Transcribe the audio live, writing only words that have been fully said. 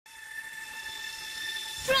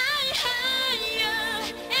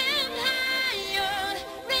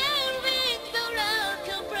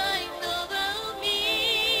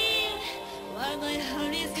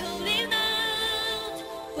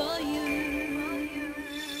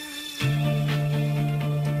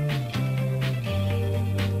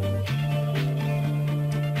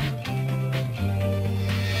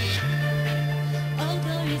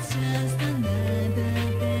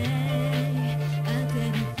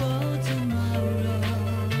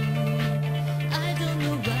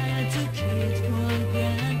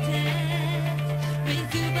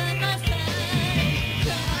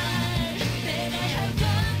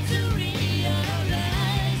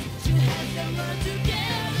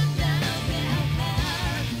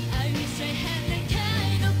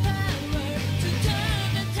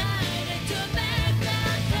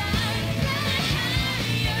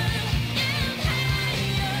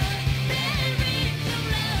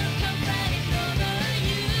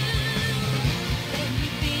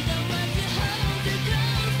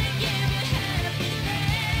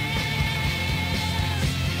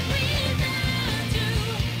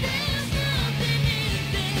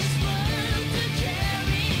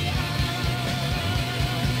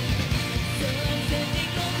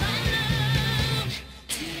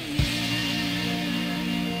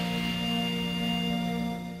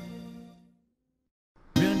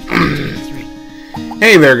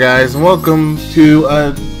Hey there guys, and welcome to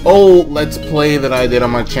an old Let's Play that I did on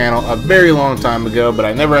my channel a very long time ago, but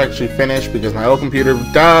I never actually finished because my old computer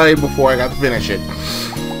died before I got to finish it.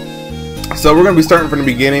 So we're going to be starting from the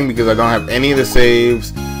beginning because I don't have any of the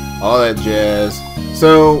saves, all that jazz.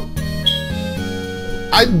 So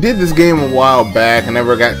I did this game a while back, I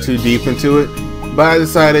never got too deep into it, but I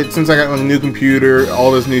decided since I got a new computer,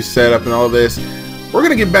 all this new setup and all this, we're going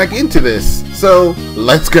to get back into this. So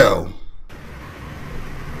let's go.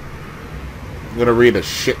 I'm gonna read a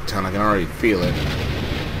shit ton, I can already feel it.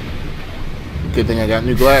 Good thing I got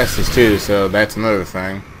new glasses too, so that's another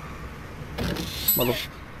thing.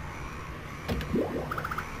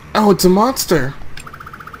 Oh, it's a monster!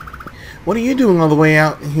 What are you doing all the way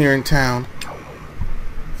out here in town?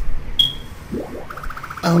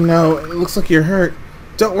 Oh no, it looks like you're hurt.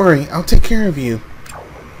 Don't worry, I'll take care of you.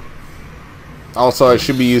 Also, I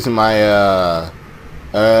should be using my,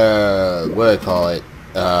 what do I call it?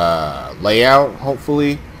 Layout,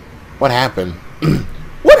 hopefully. What happened?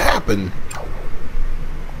 What happened?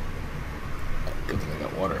 Good thing I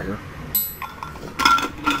got water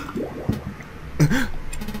here.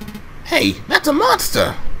 Hey, that's a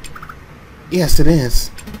monster! Yes, it is.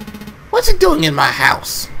 What's he doing in my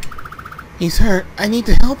house? He's hurt. I need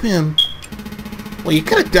to help him. Well, you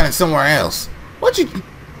could have done it somewhere else. What'd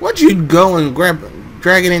you go and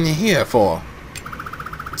drag it into here for?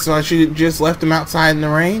 So I should have just left him outside in the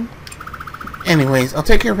rain? Anyways, I'll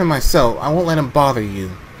take care of him myself. I won't let him bother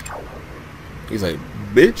you. He's like,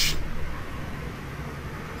 bitch?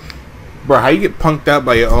 Bro, how you get punked out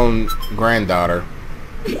by your own granddaughter?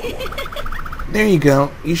 There you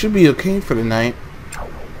go. You should be okay for the night.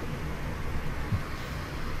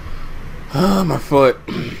 Oh, my foot.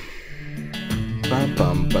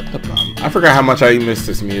 I forgot how much I missed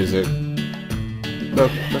this music.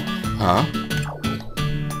 Huh?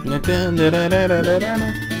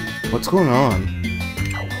 What's going on?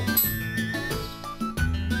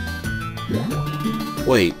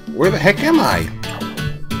 Wait, where the heck am I?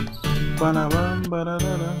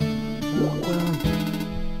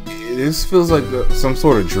 This feels like some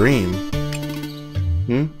sort of dream.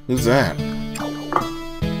 Who's that?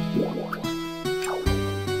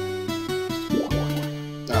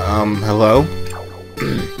 Hello?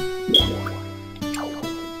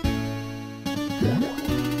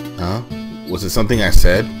 Huh? Was it something I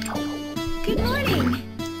said? Good morning.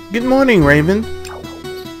 Good morning, Raven.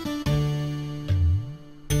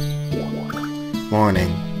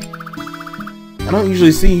 Morning. I don't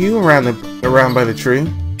usually see you around by the tree.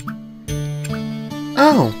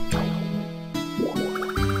 Oh.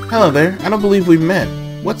 Hello there. I don't believe we've met.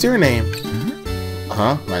 What's your name?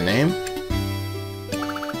 Huh? My name?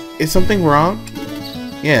 Is something wrong?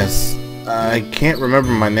 Yes. I can't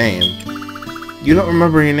remember my name. You don't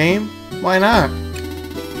remember your name? Why not?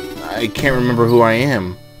 I can't remember who I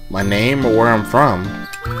am, my name, or where I'm from.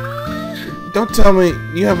 Don't tell me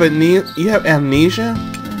you have amnesia?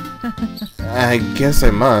 I guess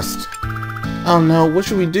I must. Oh no, what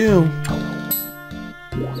should we do?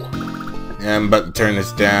 I'm about to turn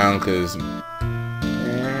this down because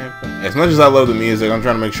as much as I love the music, I'm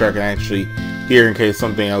trying to make sure I can actually hear in case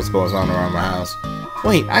something else goes on around my house.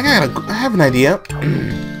 Wait, I have an idea.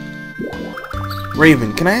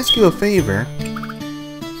 Raven, can I ask you a favor?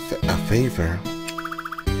 A favor?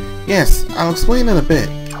 Yes, I'll explain in a bit.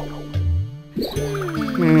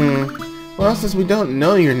 Well, since we don't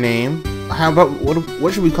know your name, how about,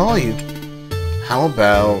 what should we call you? How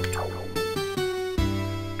about...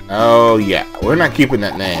 Oh, yeah, we're not keeping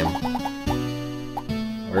that name.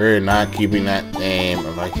 We're not keeping that name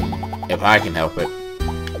if I can help it.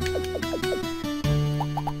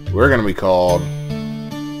 We're gonna be called...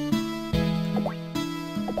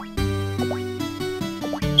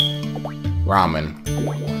 Ramen.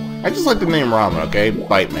 I just like the name Ramen, okay?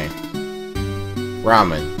 Bite me.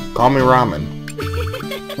 Ramen. Call me Ramen.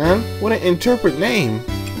 Huh? What an interpret name.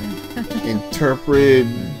 Interpret...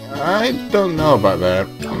 I don't know about that.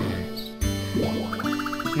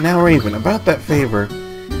 Now, Raven, about that favor.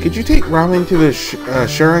 Could you take Ramen to the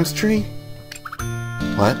Sharance Tree?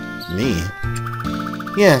 What? Me?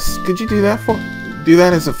 Yes, could you do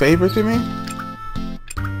that as a favor to me?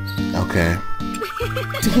 Okay.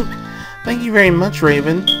 Thank you very much,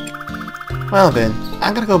 Raven. Well then,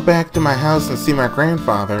 I gotta go back to my house and see my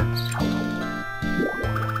grandfather.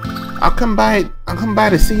 I'll come by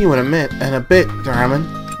to see you in a bit, Ramen.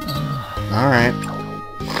 Alright.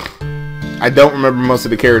 I don't remember most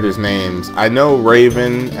of the characters' names. I know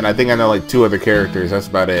Raven, and I think I know like 2 other characters. That's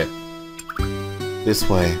about it. This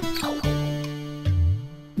way.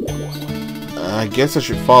 I guess I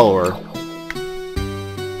should follow her.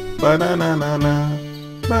 Ba-na-na-na-na.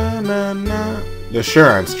 Banana. The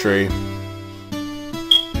Sharance Tree.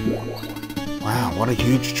 Wow, what a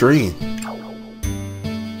huge tree.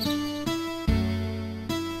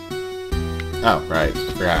 Oh, right.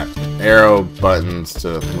 Forgot. Arrow buttons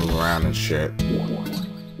to move around and shit.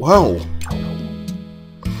 Whoa.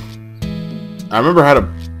 I remember how to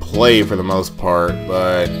play for the most part,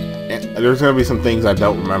 but there's gonna be some things I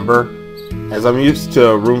don't remember. As I'm used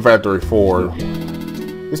to Rune Factory 4.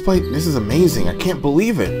 This is amazing. I can't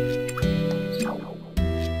believe it.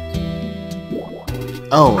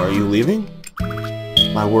 Oh, are you leaving?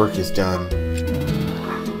 My work is done.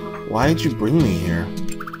 Why did you bring me here?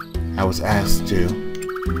 I was asked to.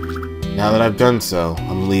 Now that I've done so,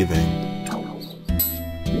 I'm leaving.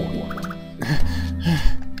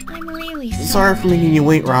 I'm really Sorry for making you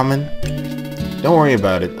wait, Ramen. Don't worry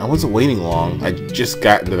about it. I wasn't waiting long. I just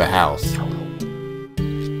got into the house.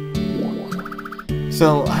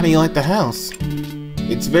 So, how do you like the house?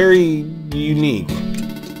 It's very unique.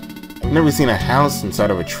 I've never seen a house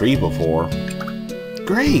inside of a tree before.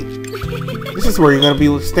 Great! This is where you're gonna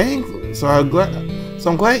be staying, so I'm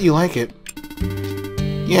glad you like it.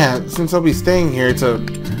 Yeah, since I'll be staying here to...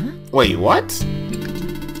 Wait, what?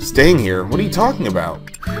 Staying here? What are you talking about?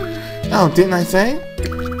 Oh, didn't I say?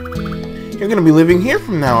 You're gonna be living here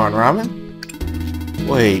from now on, Ramen.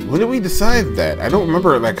 Wait, when did we decide that? I don't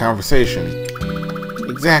remember that conversation.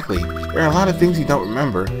 Exactly. There are a lot of things you don't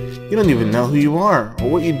remember. You don't even know who you are, or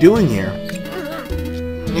what you're doing here.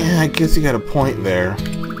 Yeah, I guess you got a point there.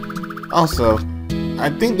 Also, I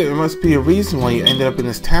think there must be a reason why you ended up in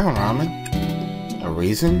this town, Ramen. A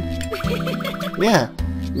reason? Yeah,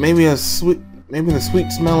 maybe the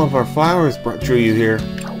sweet smell of our flowers drew you here.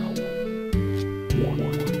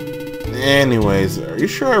 Anyways, are you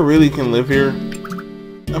sure I really can live here?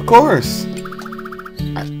 Of course!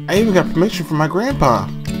 I even got permission from my grandpa.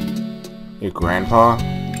 Your grandpa?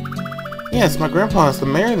 Yes, my grandpa is the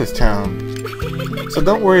mayor of this town. So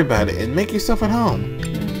don't worry about it and make yourself at home.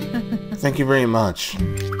 Thank you very much.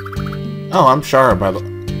 Oh, I'm Shara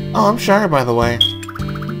by the way.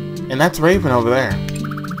 And that's Raven over there.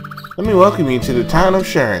 Let me welcome you to the town of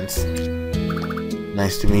Sharance.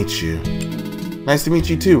 Nice to meet you. Nice to meet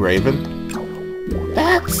you too, Raven.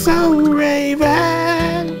 That's so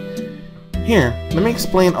Raven! Here, let me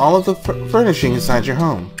explain all of the furnishing inside your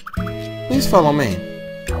home. Please follow me.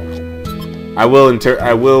 I will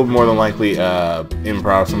more than likely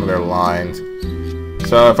improv some of their lines.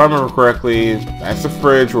 So if I remember correctly, that's the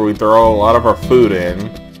fridge where we throw a lot of our food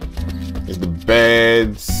in. There's the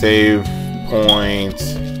bed, save point.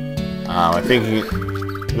 I think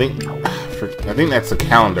that's the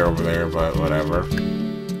calendar over there, but whatever.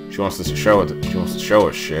 She wants us to show it. She wants to show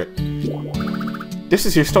us shit. This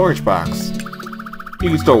is your storage box. You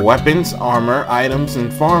can store weapons, armor, items,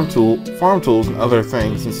 and farm tools and other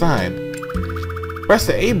things inside. Press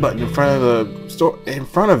the A button in front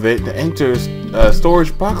of it to enter a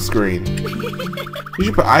storage box screen. You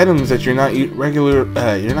should put items that you're not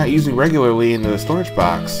using regularly into the storage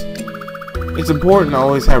box. It's important to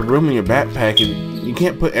always have room in your backpack, and you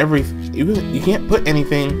can't put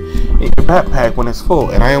anything in your backpack when it's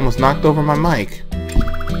full. And I almost knocked over my mic.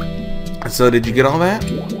 So did you get all that?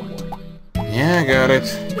 Yeah, I got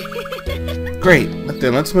it. Great.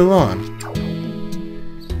 Then let's move on.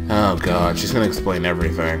 Oh god, she's gonna explain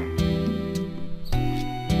everything.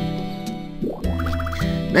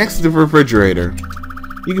 Next is the refrigerator.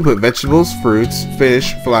 You can put vegetables, fruits,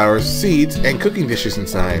 fish, flowers, seeds, and cooking dishes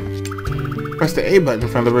inside. Press the A button in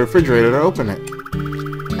front of the refrigerator to open it.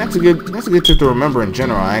 That's a good tip to remember in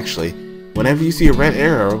general, actually. Whenever you see a red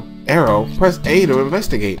arrow, press A to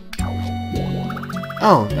investigate.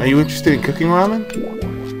 Oh, are you interested in cooking ramen?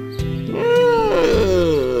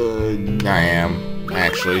 I am,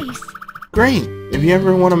 actually. Great! If you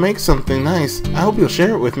ever want to make something nice, I hope you'll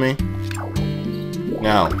share it with me.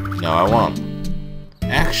 No, I won't.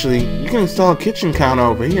 Actually, you can install a kitchen counter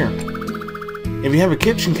over here. If you have a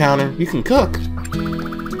kitchen counter, you can cook.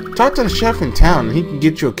 Talk to the chef in town and he can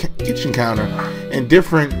get you a kitchen counter and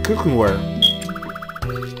different cookingware.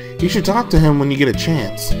 You should talk to him when you get a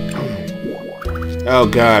chance. Oh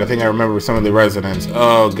god, I think I remember some of the residents.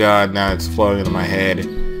 Oh god, now it's flowing into my head.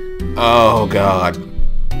 Oh god.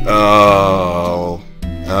 Oh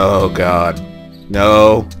god.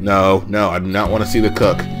 No, I do not want to see the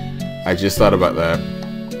cook. I just thought about that.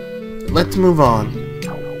 Let's move on.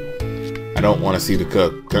 I don't want to see the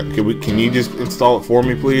cook. Can you just install it for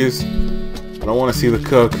me, please? I don't want to see the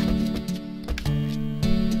cook.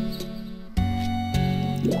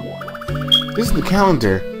 This is the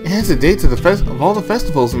calendar. It has the dates of all the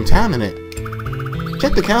festivals in town in it.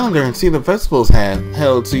 Check the calendar and see the festivals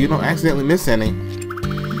held so you don't accidentally miss any.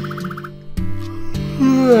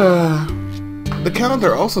 The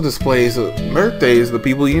calendar also displays birthdays of the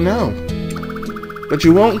people you know. But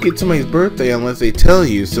you won't get somebody's birthday unless they tell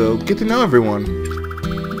you, so get to know everyone.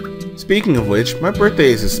 Speaking of which, my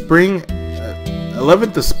birthday is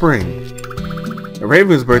 11th of spring.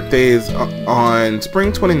 Raven's birthday is on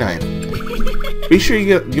spring 29th. Be sure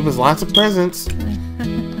you give us lots of presents.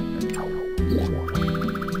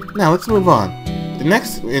 Now let's move on. The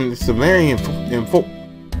next is very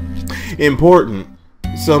important,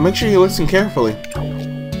 so make sure you listen carefully.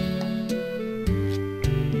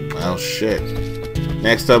 Oh shit.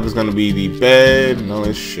 Next up is gonna be the bed and all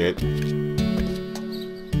this shit.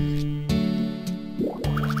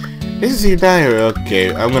 This is your diary.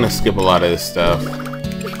 Okay, I'm gonna skip a lot of this stuff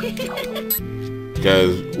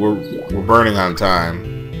because we're burning on time.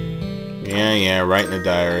 Yeah, write in the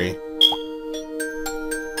diary.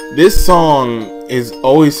 This song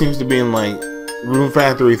always seems to be in like Rune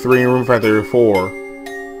Factory 3 and Rune Factory 4.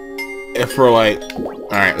 If we're like,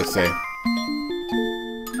 alright, let's say.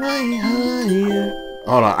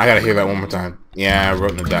 Hold on, I gotta hear that one more time. Yeah, I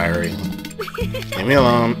wrote in the diary. Leave me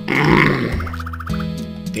alone.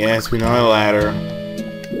 Yes, we know the ladder.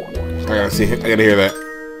 I gotta hear that.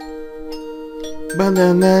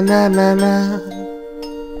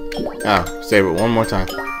 Oh, save it one more time.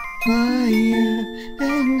 Higher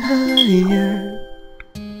and higher.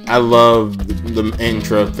 I love the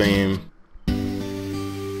intro theme.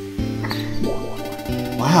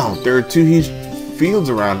 Wow, there are 2 huge fields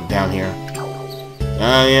around down here.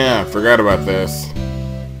 Oh yeah, I forgot about this.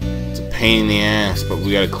 It's a pain in the ass, but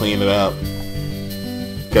we gotta clean it up.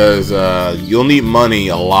 Because you'll need money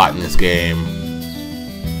a lot in this game.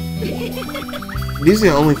 These are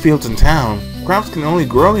the only fields in town. Crops can only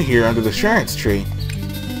grow here under the Sharance Tree.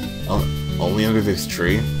 Oh, only under this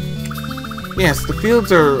tree? Yes, the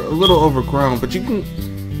fields are a little overgrown, but you can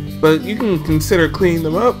consider cleaning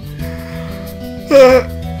them up.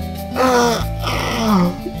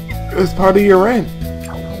 It's part of your rent.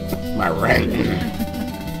 My rent.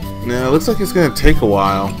 No, it looks like it's gonna take a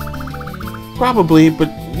while. Probably, but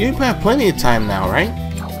you have plenty of time now, right?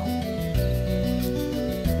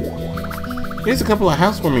 Here's a couple of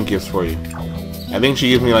housewarming gifts for you. I think she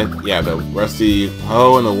gives me like, yeah, the rusty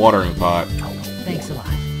hoe and the watering pot. Thanks a lot.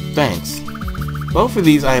 Thanks. Both of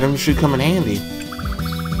these items should come in handy.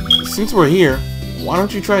 Since we're here, why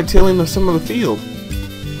don't you try tilling some of the field?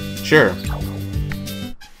 Sure.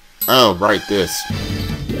 Oh, right, this.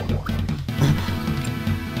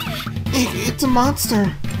 It's a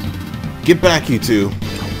monster. Get back, you two.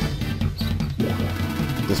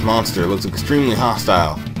 This monster looks extremely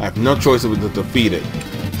hostile. I have no choice but to defeat it.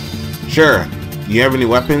 Sure. Do you have any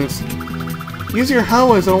weapons? Use your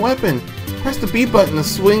hoe as a weapon. Press the B button to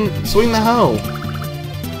swing the hoe.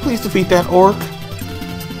 Please defeat that orc.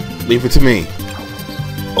 Leave it to me.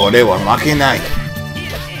 Ore wa makenai.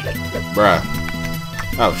 Bruh.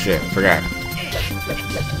 Oh shit, forgot.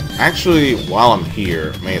 Actually, while I'm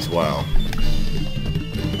here, may as well.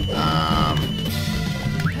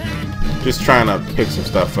 Just trying to pick some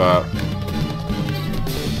stuff up.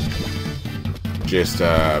 Just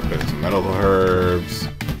pick some medical herbs.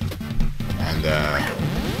 And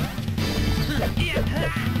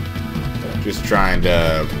just trying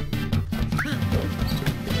to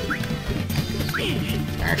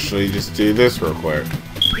actually just do this real quick.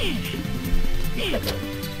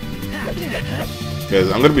 Because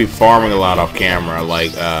I'm gonna be farming a lot off camera,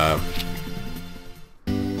 like, Are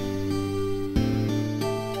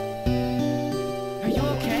you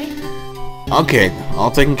okay? Okay, all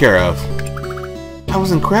taken care of. That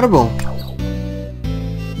was incredible.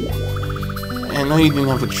 I know you didn't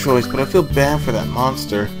have a choice, but I feel bad for that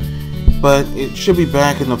monster. But it should be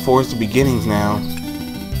back in the Forest of Beginnings now.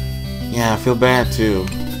 Yeah, I feel bad too.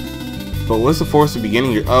 But what's the Forest of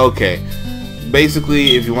Beginnings? Okay.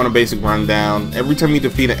 Basically, if you want a basic rundown, every time you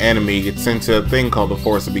defeat an enemy, you get sent to a thing called the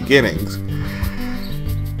Forest of Beginnings.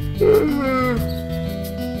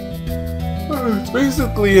 It's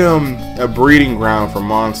basically a breeding ground for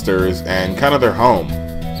monsters and kind of their home.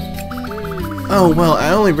 Oh well,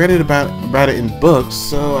 I only read it about it in books,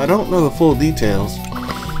 so I don't know the full details.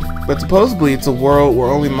 But supposedly it's a world where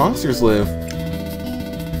only monsters live.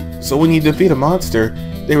 So when you defeat a monster,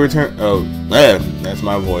 they return. Oh, that's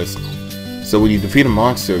my voice. So when you defeat a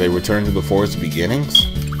monster, they return to the Forest of Beginnings.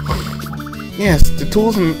 Yes, the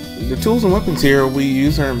tools and weapons here we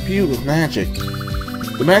use are imbued with magic.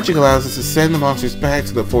 The magic allows us to send the monsters back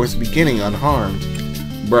to the Forest of Beginning unharmed.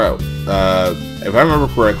 Bro, if I remember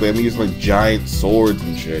correctly, I'm using like giant swords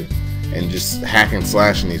and shit, and just hacking and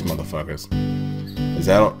slashing these motherfuckers. Is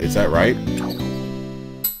that right?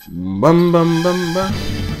 Bum bum bum bum.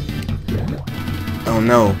 Oh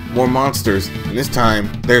no, more monsters. And this time,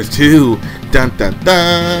 there's two. Dun dun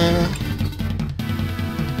dun.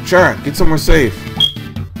 Sure, get somewhere safe.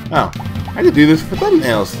 Oh, I could do this for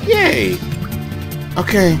thumbnails. Yay!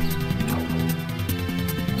 Okay.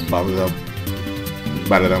 Ba-da-dum.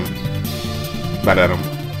 Ba-da-dum. Ba-da-dum.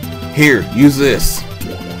 Here, use this.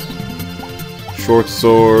 Short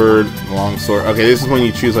sword, long sword. Okay, this is when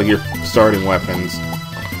you choose like your starting weapons.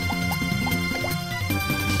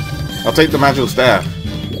 I'll take the magical staff.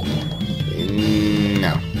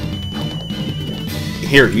 No.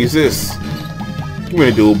 Here, use this. Give me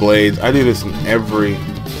the dual blades. I do this in every...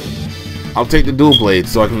 I'll take the dual blades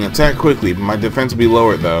so I can attack quickly, but my defense will be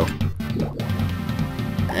lowered though.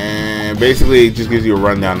 And basically it just gives you a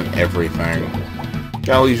rundown on everything.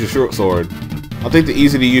 I'll use your short sword. I'll take the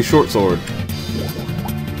easy to use short sword.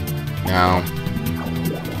 Now,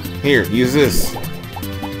 here, use this.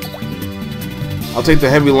 I'll take the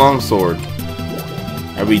heavy long sword.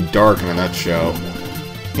 That'd be dark in a nutshell.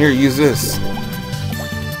 Here, use this.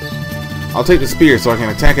 I'll take the spear so I can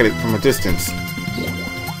attack it from a distance.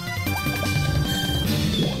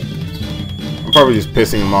 I'm probably just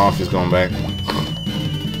pissing him off, just going back.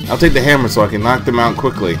 I'll take the hammer so I can knock them out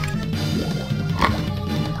quickly.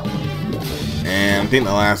 And I think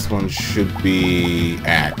the last one should be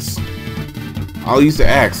axe. I'll use the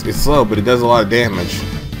axe. It's slow, but it does a lot of damage.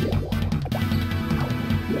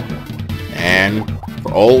 And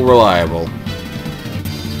for old reliable.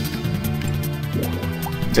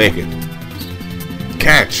 Take it.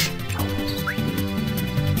 Catch!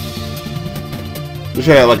 We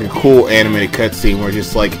should have like a cool animated cutscene where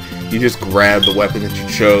just like you just grab the weapon that you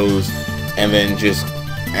chose and then just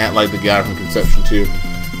act like the guy from Conception 2.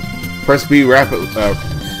 Press B rapidly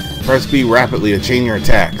to chain your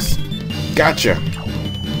attacks. Gotcha.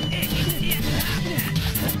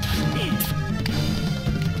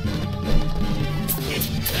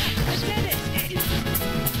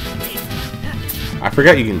 I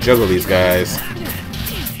forgot you can juggle these guys.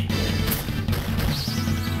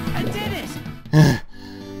 I did it.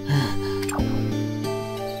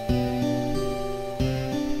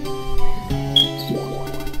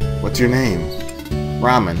 What's your name?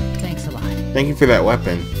 Ramen. Thanks a lot. Thank you for that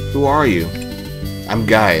weapon. Who are you? I'm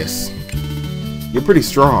Gaius. You're pretty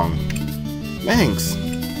strong. Thanks.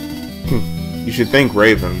 You should thank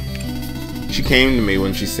Raven. She came to me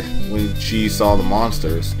when she saw the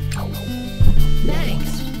monsters. Thanks.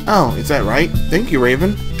 Oh, is that right? Thank you,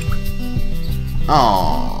 Raven.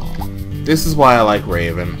 Aww. This is why I like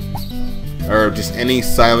Raven. Or just any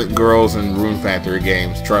silent girls in Rune Factory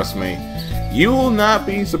games, trust me. You will not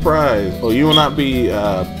be surprised. Well, you will not be,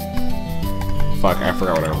 fuck, I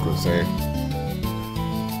forgot what I was going to say.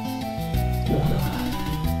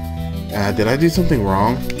 Did I do something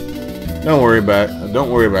wrong? Don't worry about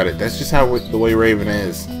it. That's just how the way Raven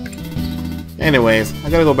is. Anyways, I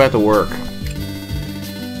gotta go back to work.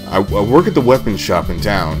 I work at the weapons shop in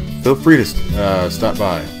town. Feel free to stop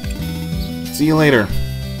by. See you later.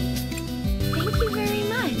 Thank you very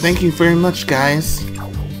much. Thank you very much, guys.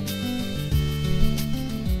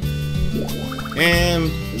 And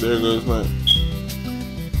there goes my...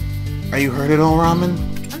 Are you hurt at all, Ramen?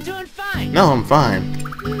 I'm doing fine. No, I'm fine.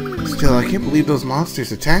 Still, I can't believe those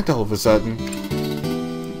monsters attacked all of a sudden.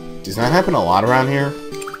 Does that happen a lot around here?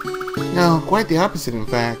 No, quite the opposite, in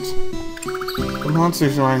fact. The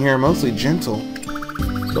monsters around here are mostly gentle.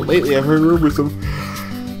 But lately I've heard rumors of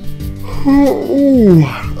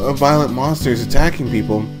violent monsters attacking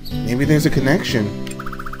people. Maybe there's a connection.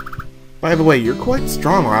 By the way, you're quite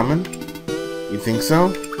strong, Ramen. You think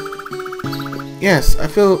so? Yes, I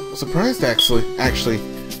feel surprised actually.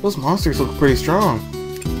 Those monsters look pretty strong.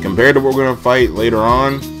 Compared to what we're gonna fight later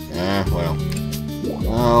on,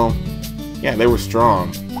 well, yeah, they were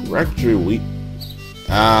strong. We're actually weak.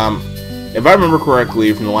 If I remember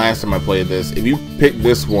correctly from the last time I played this, if you picked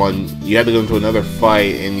this one, you had to go into another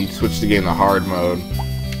fight and you switch the game to hard mode.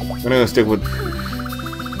 I'm gonna stick with.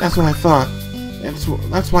 That's what I thought.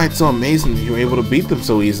 That's why it's so amazing that you were able to beat them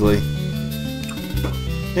so easily.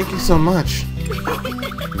 Thank you so much.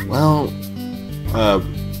 Well,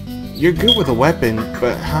 you're good with a weapon,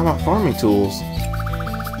 but how about farming tools?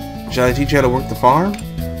 Shall I teach you how to work the farm?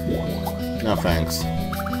 No thanks.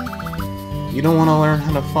 You don't want to learn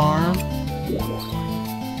how to farm?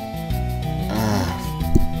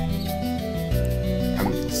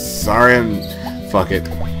 I'm sorry, fuck it.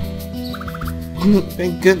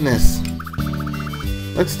 Thank goodness.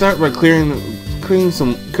 Let's start by clearing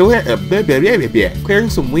some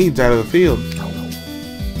weeds out of the field.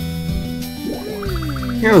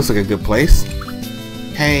 Here looks like a good place.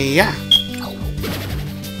 Hey, yeah.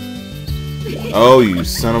 Oh, you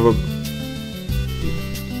son of a...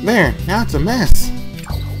 There, now it's a mess.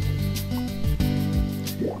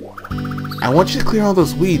 I want you to clear all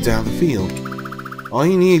those weeds out of the field. All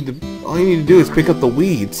you need to do is pick up the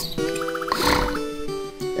weeds.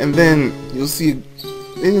 And then you'll see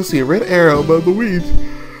a red arrow above the weeds.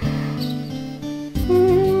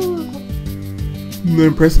 And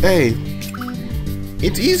then press A.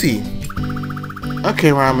 It's easy. Okay,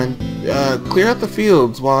 Ramen. Clear out the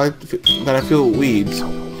fields while I feel weeds.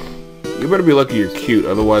 You better be lucky you're cute,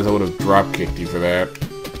 otherwise I would have drop kicked you for that.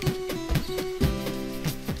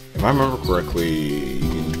 If I remember correctly,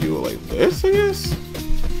 you can do it like this, I guess.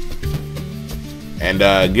 And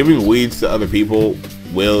giving weeds to other people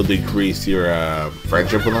will decrease your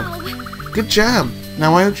friendship with them. Good job.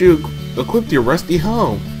 Now why don't you equip your rusty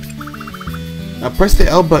hoe? Press the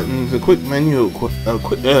L button to quick menu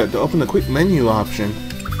to open the quick menu option,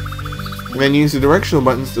 and then use the directional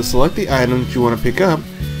buttons to select the item that you want to pick up,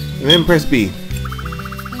 and then press B.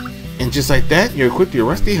 And just like that, you're equipped your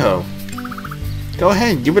rusty hoe. Go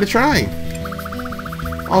ahead, give it a try.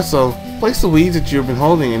 Also, place the weeds that you've been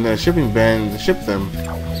holding in the shipping bin to ship them.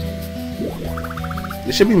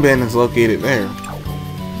 The shipping bin is located there.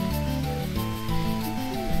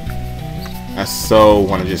 I so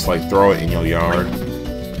want to just like throw it in your yard.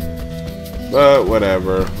 But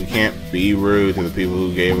whatever. We can't be rude to the people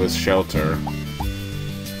who gave us shelter.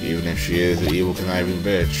 Even if she is an evil conniving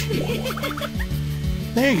bitch.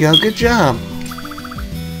 There you go, good job.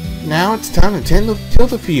 Now it's time to till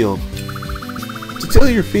the field. To till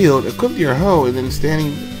your field, equip your hoe and then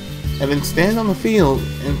stand on the field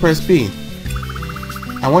and press B.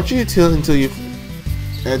 I want you to till until you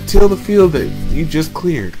till the field that you just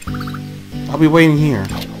cleared. I'll be waiting here.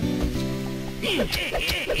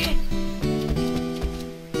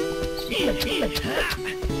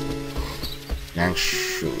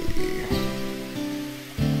 Actually.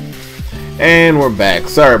 And we're back.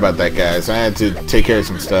 Sorry about that, guys. I had to take care of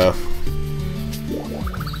some stuff.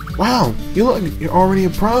 Wow, you look like you're already a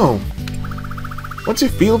pro. Once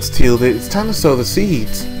your field's tilled, it's time to sow the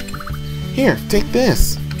seeds. Here, take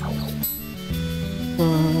this.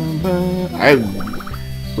 I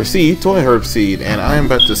received toy herb seed, and I'm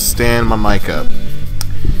about to stand my mic up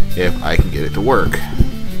if I can get it to work.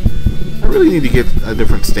 I really need to get a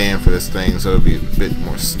different stand for this thing so it'll be a bit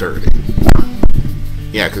more sturdy.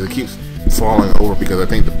 Yeah, because it keeps falling over because I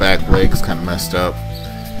think the back leg's kind of messed up.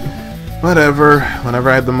 Whatever. Whenever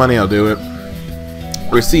I have the money, I'll do it.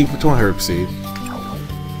 Receive the toy herb seed.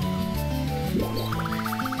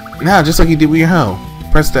 Now, just like you did with your hoe,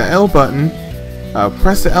 press the L button.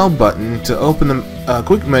 Press the L button to open the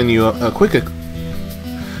quick menu. Quick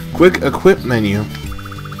equip menu.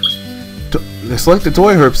 Select the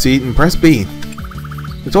toy herb seed and press B.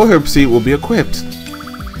 The toy herb seed will be equipped.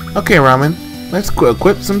 Okay, Ramen, let's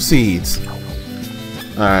equip some seeds.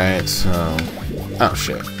 Alright, so... Oh,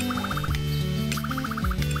 shit.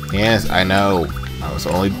 Yes, I know. I was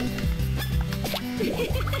only...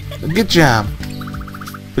 Good job.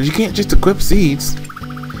 But you can't just equip seeds.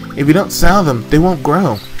 If you don't sell them, they won't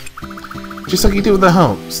grow. Just like you did with the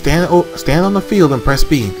hoe. Stand on the field and press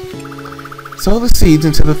B. Sow the seeds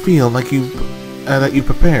into the field like that you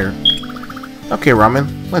prepared. Okay, Ramen,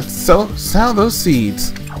 let's sow those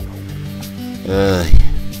seeds.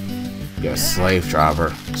 Yeah, slave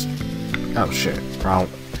driver. Oh shit. Wrong.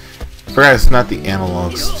 Forgot it's not the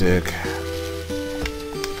analog stick.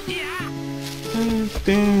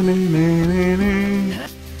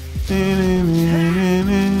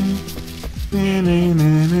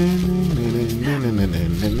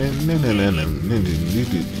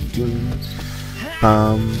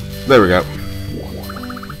 There we go.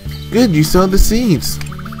 Good, you sowed the seeds.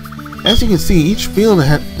 As you can see, each field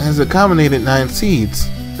has accommodated 9 seeds.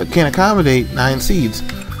 Can accommodate 9 seeds.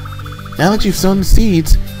 Now that you've sown the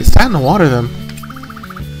seeds, it's time to water them.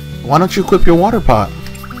 Why don't you equip your water pot?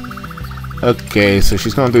 Okay, so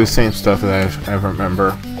she's going through the same stuff that I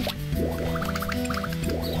remember.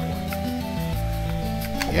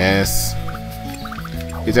 Yes.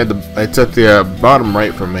 It's at the bottom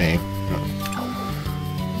right for me.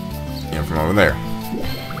 And from over there.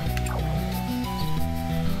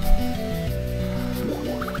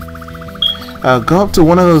 Go up to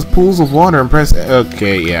one of those pools of water and press.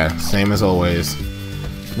 Okay, yeah, same as always.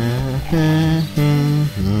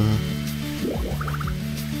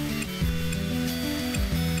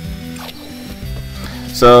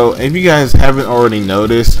 So, if you guys haven't already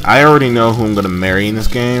noticed, I already know who I'm gonna marry in this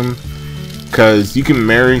game. Because you can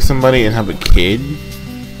marry somebody and have a kid,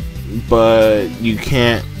 but you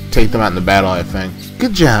can't take them out in the battle, I think.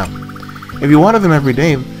 Good job. If you water them every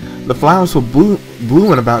day, the flowers will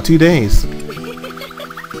bloom in about 2 days.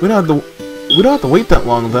 We don't have to wait that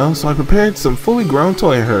long though, so I prepared some fully grown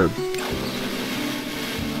toy herb.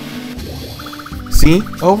 See,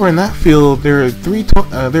 over in that field there are three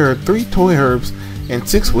toy herbs and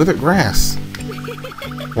 6 withered grass.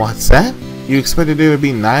 What's that? You expected there to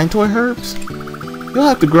be 9 toy herbs? You'll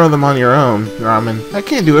have to grow them on your own, Ramen. I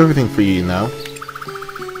can't do everything for you, you know.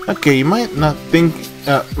 Okay, you might not think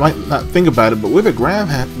about it, but withered grass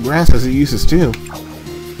has its uses too.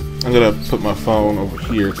 I'm gonna put my phone over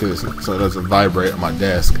here so it doesn't vibrate on my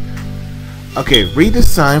desk. Okay, read this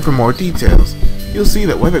sign for more details. You'll see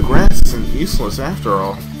that withered grass isn't useless after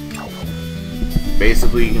all.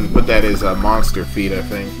 Basically, you can put that as a monster feed, I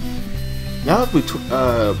think. Now if we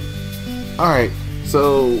alright,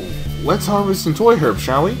 so let's harvest some toy herbs,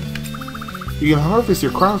 shall we? You can harvest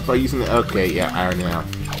your crops by using the. Okay, yeah, I already know.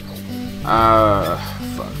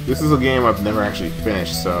 Fuck. This is a game I've never actually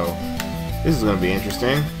finished, so this is gonna be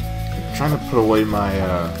interesting. I'm trying to put away my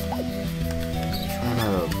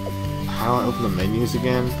how do I open the menus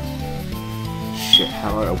again? Shit,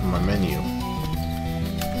 how do I open my menu?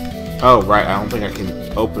 Oh right, I don't think I can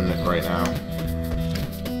open it right now.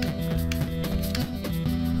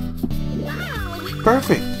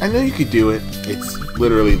 Perfect! I know you could do it. It's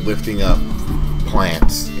literally lifting up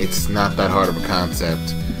plants. It's not that hard of a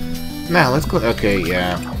concept. Now let's go. Okay,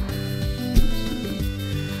 yeah.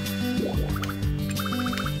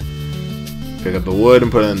 Pick up the wood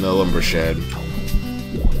and put it in the lumber shed.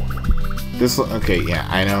 This. Okay, yeah,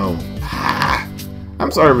 I know.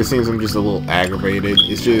 I'm sorry if it seems I'm just a little aggravated.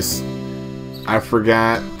 It's just I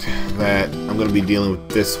forgot that I'm gonna be dealing with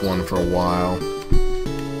this one for a while.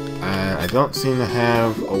 I don't seem to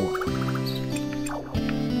have. Oh,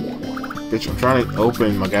 bitch! I'm trying to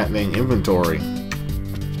open my goddamn inventory.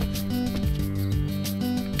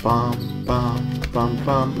 Bum bum bum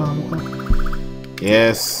bum bum bum.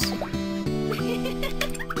 Yes.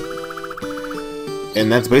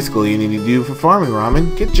 And that's basically what you need to do for farming,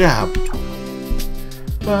 Ramen. Good job.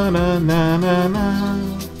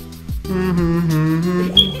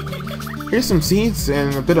 Here's some seeds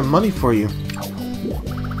and a bit of money for you.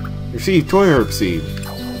 Receive toy herb seed.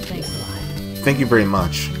 Thanks a lot. Thank you very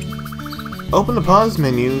much. Open the pause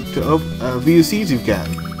menu to view the seeds you've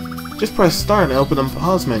gotten. Just press start and open the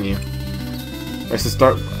pause menu. Press the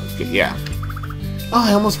start. Okay, yeah. Oh,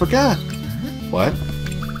 I almost forgot. What?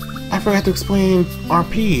 I forgot to explain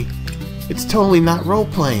RP. It's totally not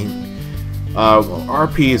role-playing.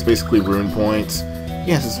 RP is basically rune points.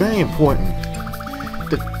 Yes, it's very important.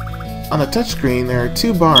 On the touchscreen, there are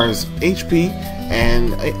 2 bars, HP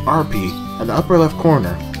and RP, in the upper left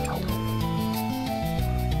corner.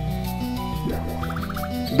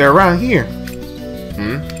 They're around here.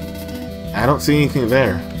 I don't see anything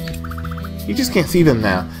there. You just can't see them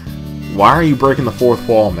now. Why are you breaking the 4th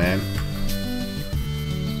wall, man?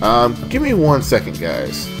 Give me 1 second,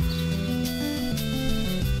 guys.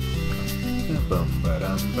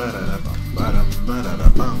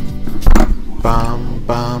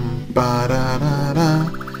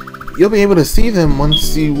 You'll be able to see them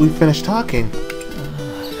once we finish talking.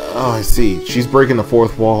 Oh, I see. She's breaking the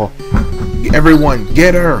 4th wall. Everyone,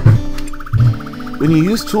 get her! When you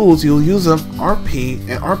use tools, you'll use up RP,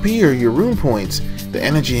 and RP are your rune points, the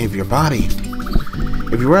energy of your body.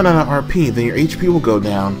 If you run out of RP, then your HP will go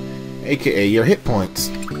down, aka your hit points.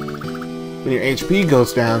 When your HP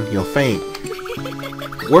goes down, you'll faint.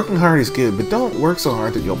 Working hard is good, but don't work so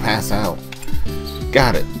hard that you'll pass out.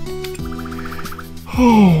 Got it.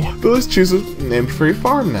 Oh, let's choose a name for your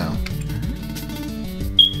farm now.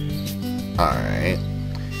 Alright.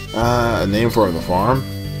 A name for the farm?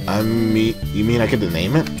 You mean I get to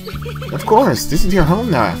name it? Of course, this is your home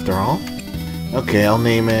now after all. Okay, I'll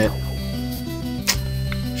name it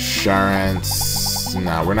Sharance.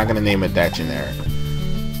 No, we're not gonna name it that generic.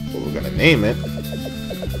 But we're gonna name it.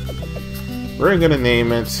 We're gonna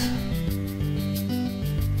name it.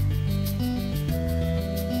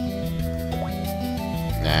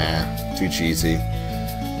 Nah, too cheesy.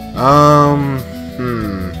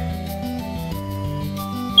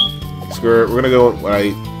 We're gonna go with what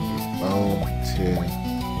I. Oh, two.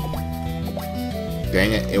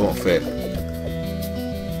 Dang it, it won't fit.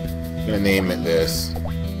 I'm gonna name it this.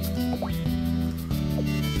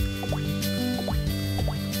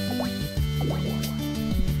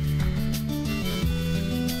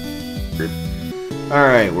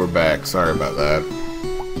 Alright, we're back. Sorry about that.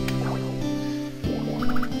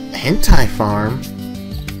 Hentai farm?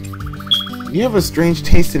 You have a strange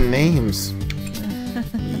taste in names.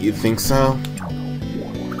 You think so?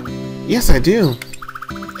 Yes, I do.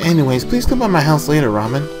 Anyways, please come by my house later,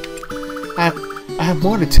 Ramen. I have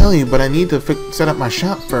more to tell you, but I need to set up my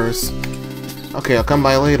shop first. Okay, I'll come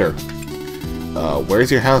by later. Where's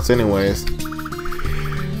your house anyways?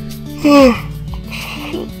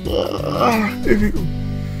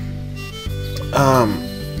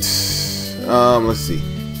 Let's see.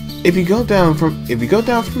 If you go down from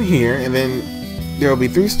here, and then there will be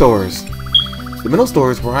 3 stores. The middle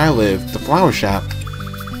store is where I live, the flower shop.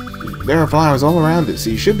 There are flowers all around it, so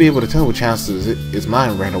you should be able to tell which house is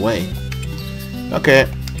mine right away. Okay.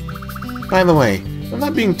 By the way, I'm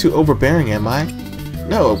not being too overbearing, am I?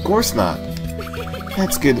 No, of course not.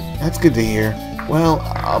 That's good. That's good to hear. Well,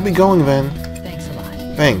 I'll be going then. Thanks a lot.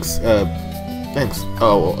 Thanks. Thanks.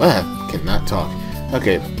 Oh, cannot talk.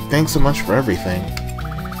 Okay, thanks so much for everything.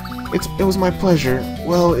 It was my pleasure.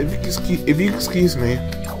 Well, if you excuse me.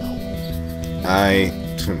 I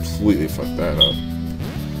completely fucked that up.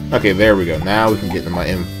 Okay, there we go. Now we can get into my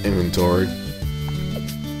inventory.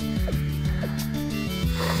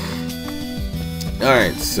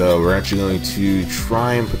 Alright, so we're actually going to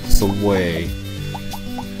try and put this away.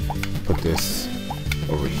 Put this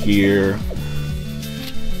over here.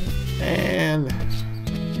 And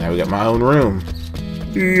now we got my own room.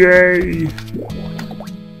 Yay!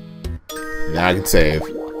 Now I can save.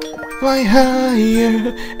 Fly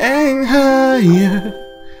higher and higher.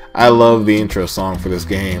 I love the intro song for this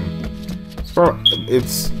game.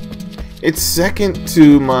 It's second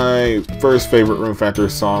to my first favorite Rune Factory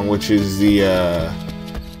song, which is the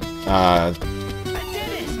I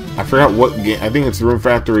forgot what game. I think it's Rune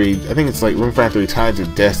Factory. I think it's like Rune Factory Tides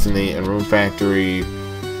of Destiny and Rune Factory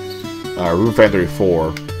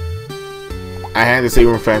 4. I had to say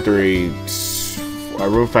Rune Factory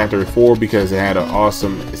 4 because it had an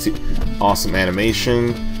awesome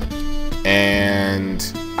animation,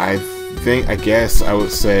 and I guess I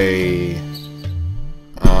would say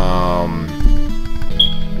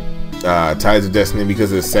Tides of Destiny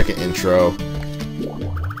because of the second intro.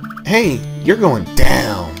 Hey, you're going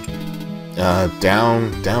down.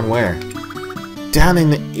 Down where? Down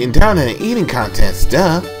in an eating contest,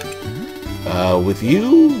 duh. With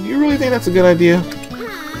you? You really think that's a good idea?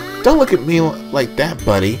 Don't look at me like that,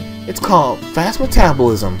 buddy. It's called fast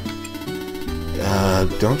metabolism.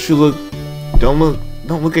 Don't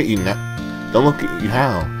look at you now. Don't look at you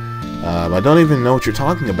how. I don't even know what you're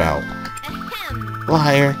talking about.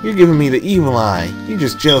 Liar, you're giving me the evil eye. You're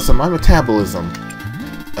just jealous of my metabolism.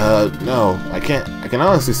 No, I can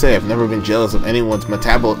honestly say I've never been jealous of anyone's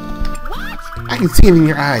metabolism. I can see it in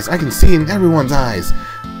your eyes. I can see it in everyone's eyes.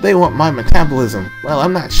 They want my metabolism. Well,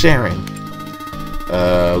 I'm not sharing.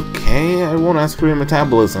 Okay, I won't ask for your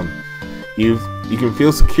metabolism. You can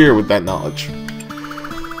feel secure with that knowledge.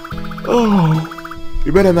 Oh,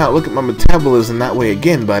 you better not look at my metabolism that way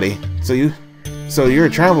again, buddy. So you're a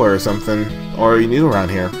traveler or something, or are you new around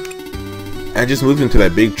here? I just moved into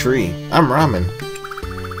that big tree. I'm Ramen.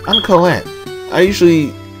 I'm Colette.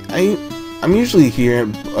 I'm usually here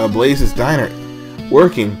at Blaze's Diner,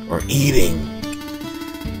 working or eating.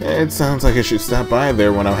 It sounds like I should stop by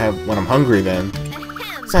there when I'm hungry then.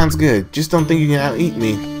 Sounds good. Just don't think you can out-eat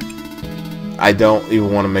me. I don't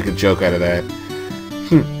even want to make a joke out of that.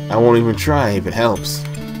 I won't even try if it helps.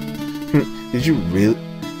 Did you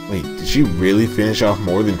really finish off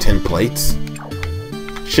more than 10 plates?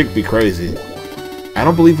 She'd be crazy. I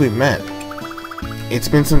don't believe we've met. It's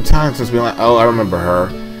been some time since we oh, I remember her.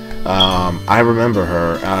 I remember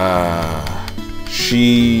her.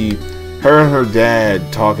 Her and her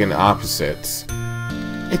dad talking opposites.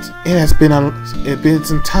 It's been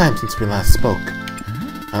some time since we last spoke.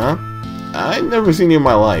 Huh? I've never seen you in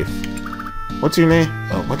my life. What's your name?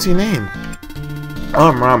 Oh, what's your name? Oh,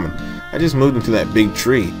 I'm Ramen. I just moved into that big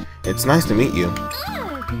tree. It's nice to meet you.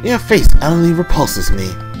 Your face utterly repulses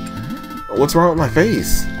me. What's wrong with my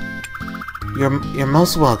face? You're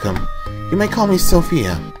most welcome. You may call me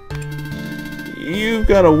Sophia. You've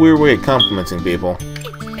got a weird way of complimenting people.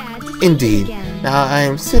 Indeed. Now I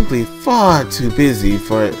am simply far too busy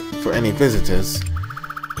for any visitors.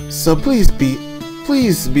 So please be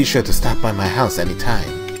sure to stop by my house anytime.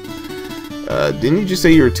 Didn't you just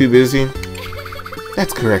say you were too busy?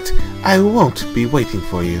 That's correct. I won't be waiting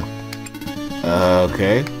for you.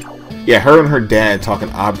 Okay. Yeah, her and her dad talking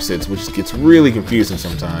opposites, which gets really confusing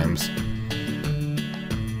sometimes.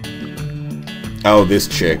 Oh, this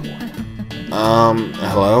chick.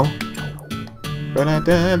 Hello? We're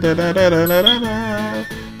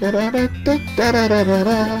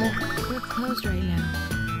closed right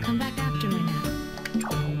now. Come back after me now.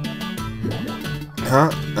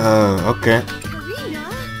 Huh? Okay. Karina?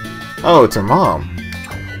 Oh, it's her mom.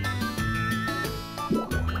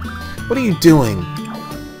 What are you doing?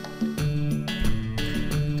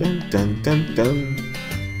 Dun dun dun dun.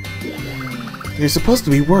 You're supposed to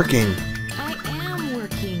be working. I am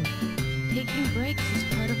working. Taking breaks is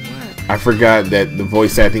part of work. I forgot that the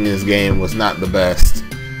voice acting in this game was not the best.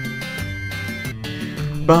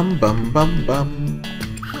 Bum bum bum bum.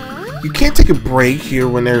 Huh? You can't take a break here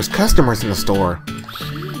when there's customers in the store.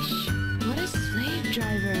 Sheesh. What a slave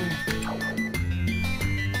driver.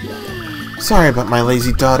 Sorry about my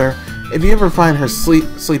lazy daughter. If you ever find her asleep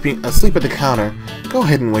at the counter, go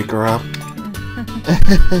ahead and wake her up.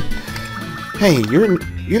 Hey, you're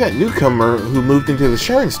that newcomer who moved into the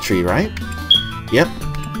Sharance Tree, right? Yep.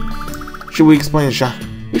 We should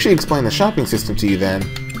explain the shopping system to you then.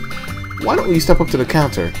 Why don't we step up to the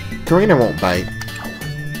counter? Karina won't bite.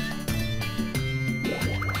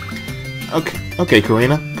 Okay,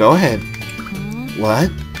 Karina, go ahead.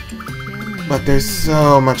 What? But there's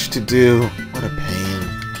so much to do. What a pain.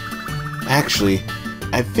 Actually,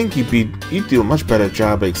 I think you'd do a much better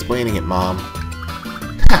job of explaining it, Mom.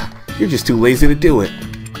 Ha! You're just too lazy to do it.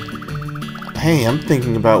 Hey, I'm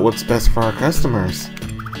thinking about what's best for our customers.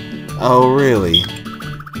 Oh, really?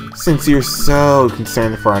 Since you're so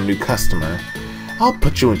concerned for our new customer, I'll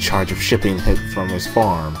put you in charge of shipping it from his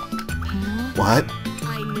farm. What?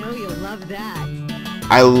 I know you'll love that.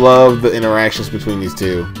 I love the interactions between these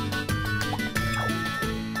two.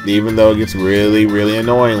 Even though it gets really, really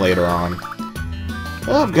annoying later on.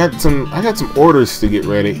 Well, I got some orders to get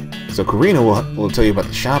ready, so Karina will tell you about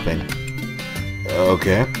the shopping.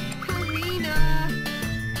 Okay. Karina!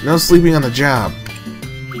 No sleeping on the job.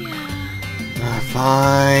 Yeah.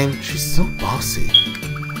 Fine. She's so bossy.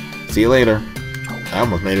 See you later. I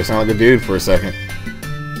almost made her sound like a dude for a second.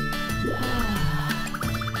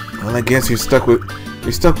 Well, I guess you're stuck with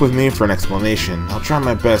me for an explanation. I'll try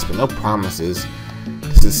my best, but no promises.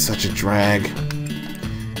 This is such a drag.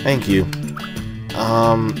 Thank you.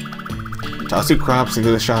 Toss your crops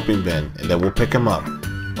into the shopping bin, and then we'll pick them up.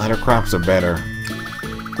 Lighter crops are better.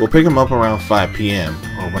 We'll pick them up around 5 p.m.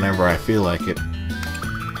 or whenever I feel like it.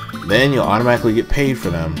 Then you'll automatically get paid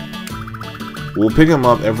for them. We'll pick them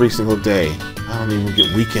up every single day. I don't even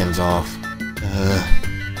get weekends off.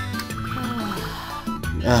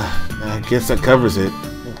 I guess that covers it.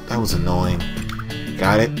 That was annoying.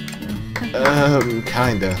 Got it?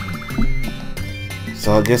 Kinda.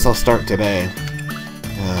 So I guess I'll start today.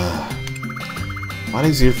 Why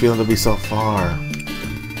does you feel to be so far?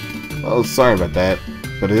 Well, sorry about that,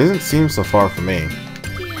 but it doesn't seem so far for me.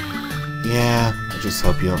 Yeah, I just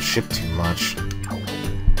hope you don't ship too much.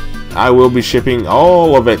 I will be shipping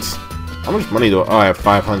all of it. How much money do I have?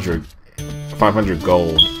 500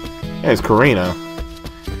 gold. Yeah, it's Karina.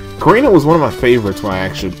 Karina was one of my favorites when I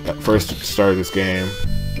actually first started this game.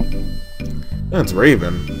 That's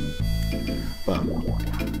Raven. But,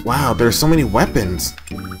 wow, there's so many weapons.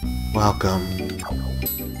 Welcome.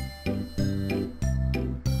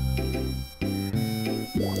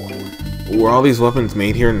 Were all these weapons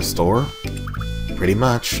made here in the store? Pretty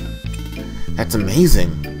much. That's amazing.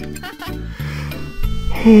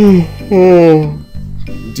 Do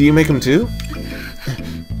you make them too?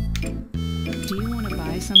 Do you want to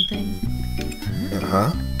buy something?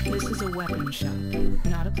 Huh? This is a weapon shop,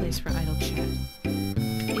 not a place for idle chat.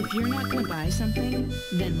 If you're not going to buy something,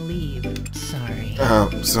 then leave. Sorry. Oh,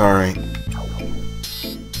 sorry.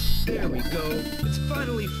 There we go. It's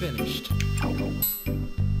finally finished.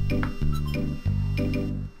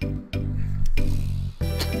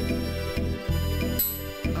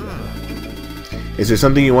 Is there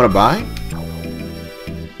something you want to buy?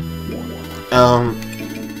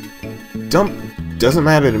 Doesn't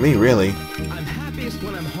matter to me, really. I'm happiest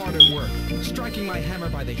when I'm hard at work, striking my hammer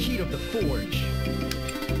by the heat of the forge.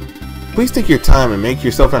 Please take your time and make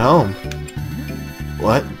yourself at home.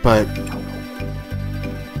 What? But...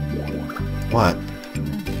 What?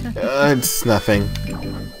 It's nothing.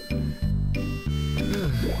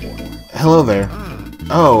 Hello there.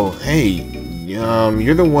 Oh, hey.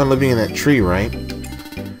 You're the one living in that tree, right?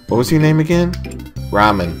 What was your name again?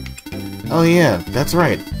 Ramen. Oh yeah, that's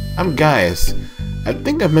right. I'm Gaius. I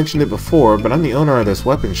think I've mentioned it before, but I'm the owner of this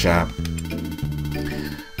weapon shop.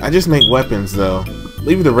 I just make weapons, though.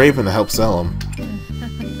 Leave the Raven to help sell them.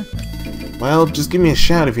 Well, just give me a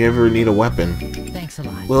shout if you ever need a weapon. Thanks a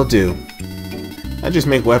lot. Will do. I just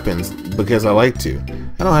make weapons because I like to.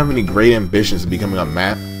 I don't have any great ambitions of becoming a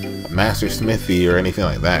master smithy or anything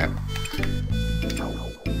like that.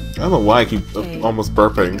 I don't know why I keep almost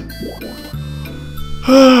burping.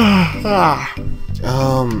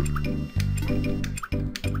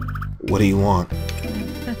 What do you want?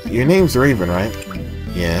 Your name's Raven, right?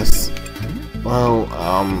 Yes. Well,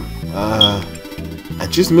 I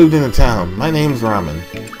just moved into town. My name's Ramen.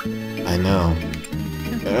 I know.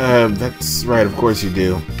 That's right, of course you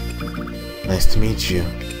do. Nice to meet you.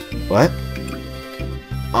 What?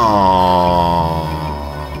 Aww.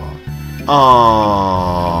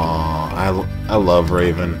 I love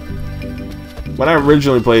Raven. When I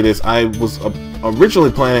originally played this, I was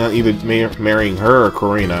originally planning on either marrying her or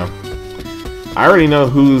Karina. I already know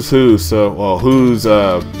who's who, so, well, who's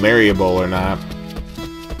marryable or not.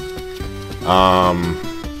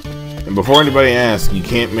 And before anybody asks, you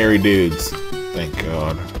can't marry dudes. Thank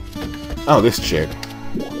God. Oh, this chick.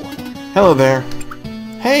 Hello there.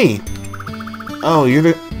 Hey. Oh, you're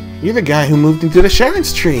the guy who moved into the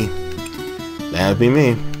Sharance Tree. That'd be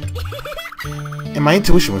me. And my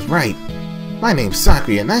intuition was right. My name's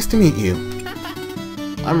Sakuya. Nice to meet you.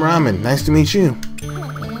 I'm Ramen. Nice to meet you.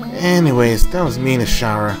 Anyways, that was me and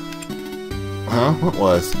Ashara. Huh? What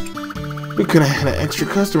was? We could have had an extra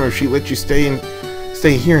customer if she let you stay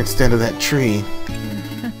here instead of that tree.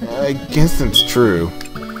 I guess that's true.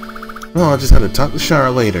 Well, I'll just have to talk to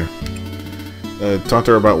Shara later. Talk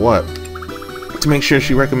to her about what? To make sure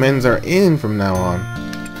she recommends our inn from now on.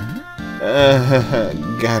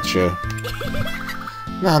 Gotcha.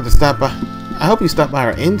 Now to stop by. I hope you stop by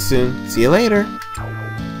our inn soon. See you later.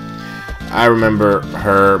 I remember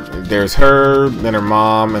her. There's her, then her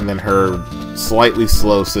mom, and then her slightly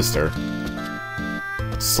slow sister.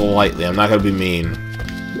 Slightly. I'm not gonna be mean.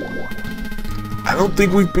 I don't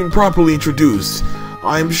think we've been properly introduced.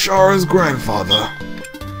 I'm Shara's grandfather.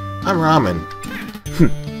 I'm Ramen.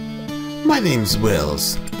 My name's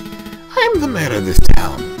Wills. I'm the mayor of this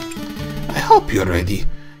town. I hope you're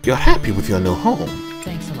happy with your new home.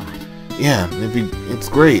 Thanks a lot. Yeah, it's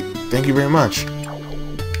great. Thank you very much.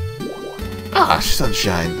 Ah,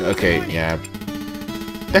 sunshine. Okay, yeah.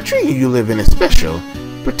 The tree you live in is special.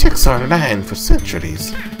 It protects our land for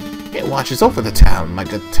centuries. It watches over the town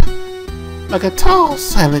like a tall,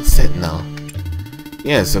 silent sentinel.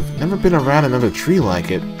 Yes, I've never been around another tree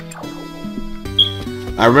like it.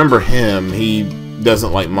 I remember him. He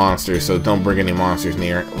doesn't like monsters, so don't bring any monsters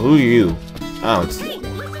near. Who are you? Oh, it's...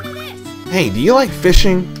 Hey, do you like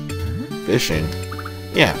fishing? Fishing?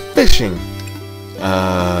 Yeah, fishing.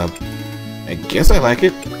 I guess I like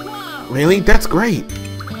it. Really? That's great.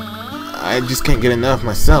 I just can't get enough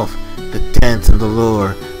myself. The dance and the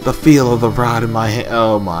lure. The feel of the rod in my hand.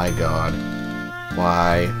 Oh my God.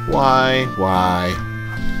 Why? Why? Why?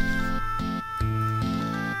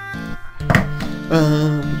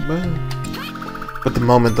 But the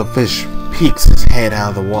moment the fish peeks his head out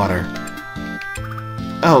of the water.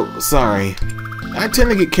 Oh, sorry. I tend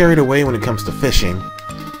to get carried away when it comes to fishing.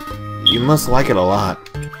 You must like it a lot.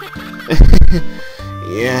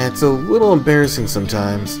 Yeah, it's a little embarrassing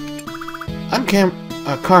sometimes. I'm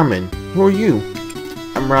Carmen. Who are you?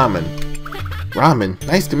 I'm Ramen. Ramen,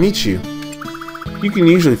 nice to meet you. You can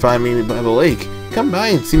usually find me by the lake. Come by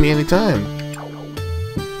and see me anytime.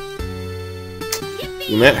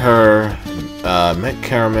 You met her, met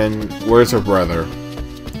Carmen. Where's her brother?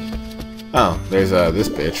 Oh, there's this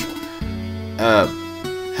bitch.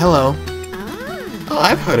 Hello. Oh,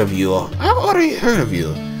 I've heard of you. I've already heard of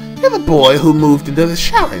you. You're the boy who moved into the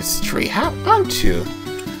Sharance Tree, aren't you?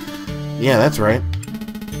 Yeah, that's right.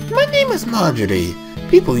 My name is Marjorie.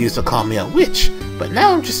 People used to call me a witch, but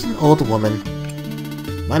now I'm just an old woman.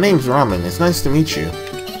 My name's Ramen. It's nice to meet you.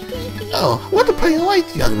 Oh, what a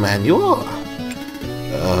polite young man you are.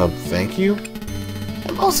 Thank you.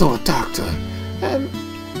 I'm also a doctor,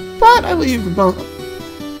 but I leave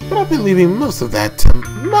but I've been leaving most of that to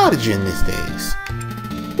Margin these days.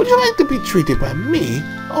 Would you like to be treated by me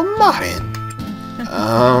or Martin?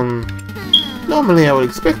 Normally I would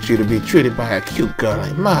expect you to be treated by a cute girl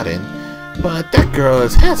like Martin, but that girl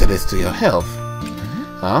is hazardous to your health.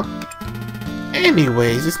 Huh?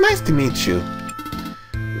 Anyways, it's nice to meet you.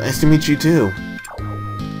 Nice to meet you too.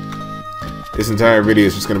 This entire video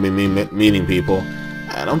is just gonna be me meeting people.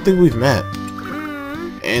 I don't think we've met.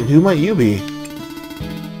 And who might you be?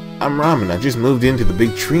 I'm Ramen. I just moved into the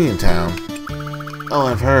big tree in town. Oh,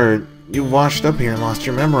 I've heard. You washed up here and lost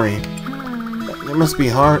your memory. It must be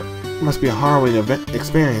hard. It must be a harrowing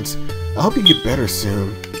experience. I hope you get better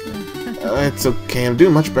soon. It's okay. I'm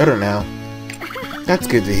doing much better now. That's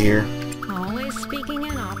good to hear. Always speaking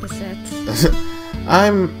in opposites.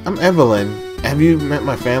 I'm Evelyn. Have you met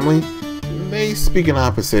my family? They speak in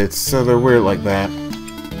opposites, so they're weird like that.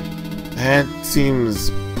 That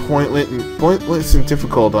seems pointless and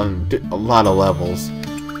difficult on a lot of levels.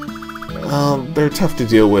 They're tough to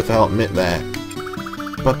deal with, I'll admit that.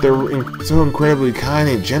 But they're so incredibly kind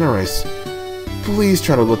and generous. Please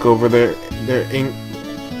try to look over their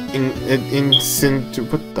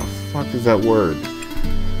what the fuck is that word?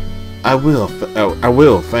 I will,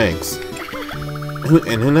 thanks.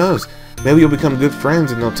 And who knows? Maybe you'll become good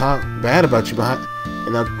friends and they'll talk bad about you behind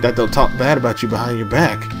your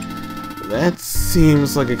back. That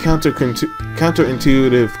seems like a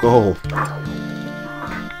counterintuitive goal.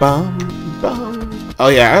 Bum, bum. Oh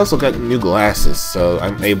yeah, I also got new glasses, so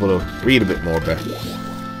I'm able to read a bit more better.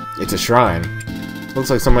 It's a shrine. Looks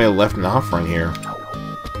like somebody left an offering here.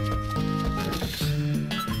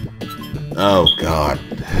 Oh god.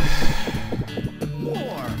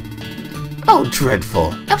 Oh,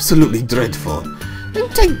 dreadful. Absolutely dreadful. And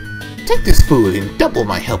take this food and double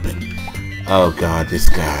my helping. Oh god, this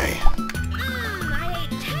guy. I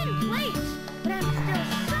ate 10 plates, but I'm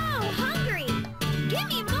still so hungry. Give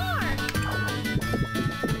me more.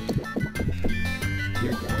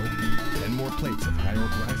 Here you go. 10 more plates of high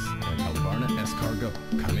oak rice and Alvarna escargot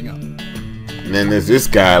coming up. And then there's this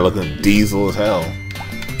guy looking diesel as hell.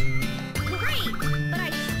 Great, but I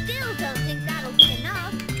still don't think that'll be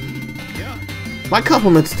enough. Yeah, My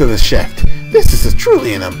compliments to the chef. This is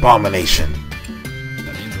truly an abomination.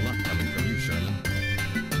 that means a lot coming from you, Sherman.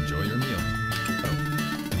 Enjoy your meal.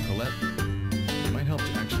 Oh, Colette, it might help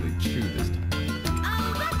to actually chew this time.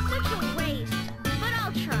 Oh, that's such a waste. But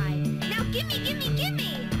I'll try. Now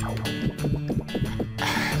gimme.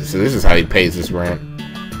 So this is how he pays his rent.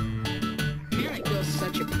 Parent girl's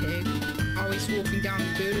such a pig. Always wolfing down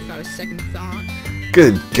food without a second thought.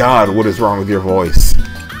 Good god, what is wrong with your voice? I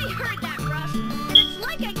heard that, Russ, and it's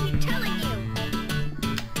like I keep telling you.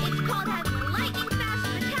 It's called having lightning fast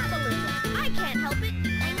metabolism. I can't help it.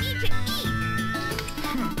 I need to eat.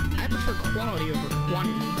 I prefer quality over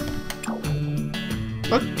quantity.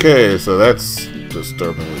 Okay, so that's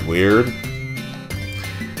disturbingly weird.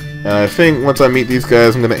 And I think once I meet these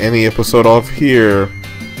guys, I'm going to end the episode off here.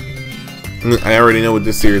 I already know with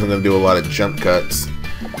this series I'm going to do a lot of jump cuts.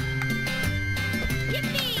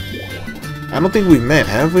 I don't think we've met,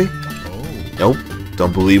 have we? Oh, Nope.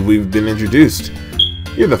 Don't believe we've been introduced.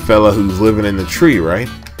 You're the fella who's living in the tree, right?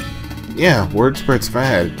 Yeah, word spreads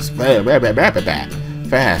fast.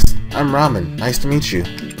 Fast. I'm Ramen. Nice to meet you.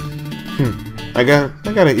 I got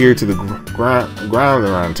an ear to the ground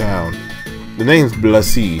around town. The name's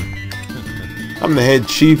Blassie. I'm the head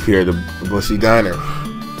chief here at the Blassie Diner.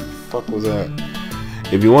 Fuck was that?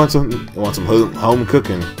 If you want some home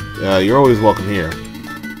cooking, you're always welcome here.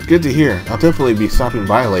 Good to hear. I'll definitely be stopping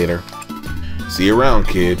by later. See you around,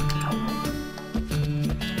 kid.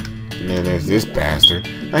 And then there's this bastard.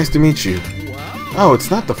 Nice to meet you. Oh, it's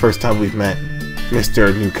not the first time we've met,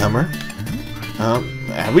 Mr. Newcomer.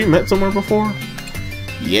 Have we met somewhere before?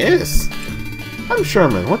 Yes. I'm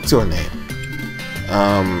Sherman. What's your name?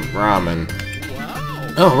 Ramen.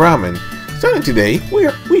 Oh, Ramen. Starting today, we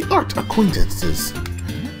aren't acquaintances.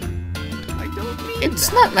 I don't mean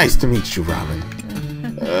It's not nice to meet you, Ramen.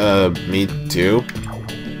 Me too.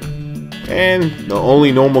 And the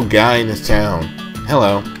only normal guy in this town.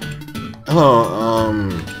 Hello. Hello,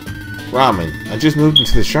 Ramen. I just moved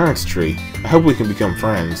into the Sharance Tree. I hope we can become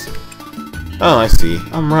friends. Oh, I see.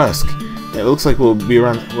 I'm Rusk. It looks like we're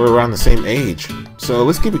around the same age. So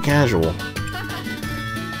let's keep it casual.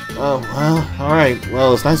 Oh, well, alright.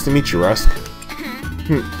 Well, it's nice to meet you, Rusk.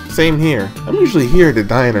 Same here. I'm usually here at the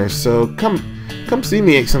diner, so come see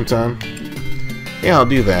me sometime. Yeah, I'll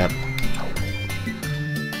do that.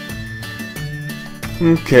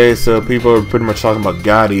 Okay, so people are pretty much talking about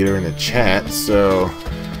God Eater in the chat, so...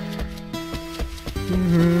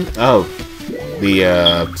 Oh,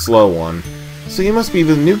 the slow one. So you must be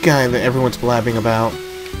the new guy that everyone's blabbing about.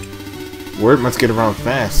 Word must get around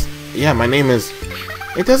fast. Yeah, my name is...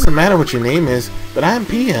 It doesn't matter what your name is, but I'm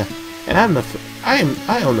Pia, and I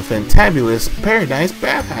own the fantabulous Paradise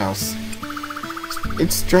Bathhouse.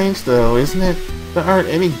 It's strange though, isn't it? There aren't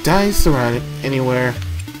any dice around anywhere.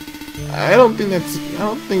 I don't think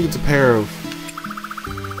it's a pair of...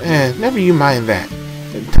 never you mind that.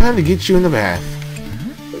 Time to get you in the bath.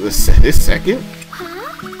 This second?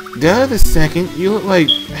 The second? You look like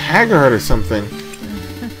Haggard or something.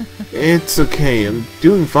 It's okay, I'm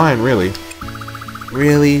doing fine, really.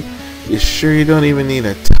 Really? You sure you don't even need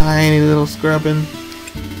a tiny little scrubbing?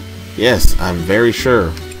 Yes, I'm very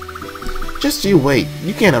sure. Just you wait.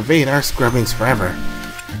 You can't evade our scrubbings forever.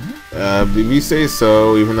 If you say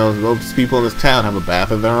so, even though most people in this town have a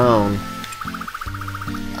bath of their own.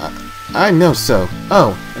 I know so.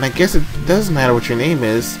 Oh, and I guess it does matter what your name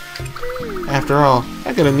is. After all,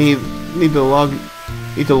 I'm gonna need to log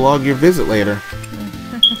your visit later.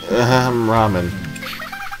 I'm Ramen.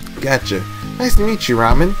 Gotcha. Nice to meet you,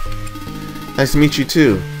 Ramen. Nice to meet you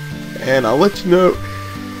too. And I'll let you know.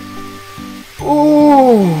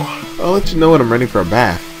 I'll let you know when I'm ready for a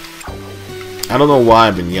bath. I don't know why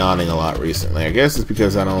I've been yawning a lot recently. I guess it's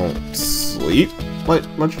because I don't sleep like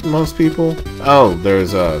most people. Oh,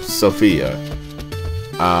 there's Sophia.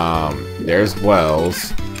 There's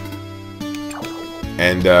Wells.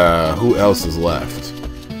 And who else is left?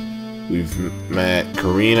 We've met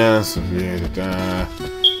Karina.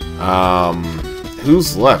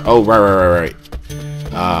 Who's left? Oh, right.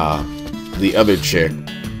 The other chick.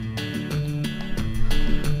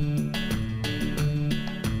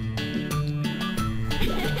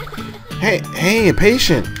 Hey, a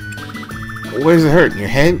patient. Where does it hurt? Your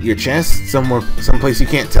head? Your chest? Someplace you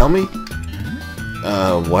can't tell me?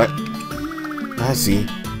 What? I see.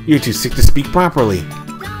 You're too sick to speak properly.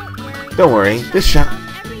 Don't worry. This shot...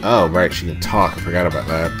 Oh, right, she can talk. I forgot about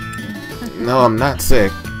that. No, I'm not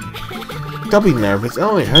sick. Don't be nervous. It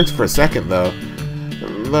only hurts for a second, though.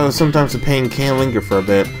 Though sometimes the pain can linger for a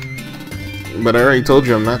bit. But I already told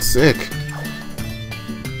you I'm not sick.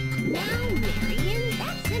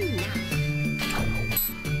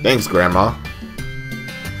 Thanks, Grandma.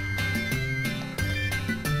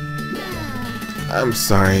 I'm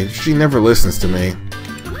sorry. She never listens to me.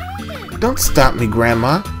 Don't stop me,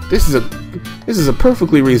 Grandma. This is a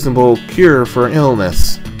perfectly reasonable cure for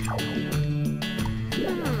illness.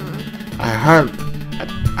 I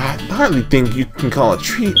hardly think you can call it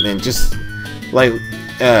treatment. Just like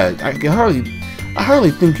I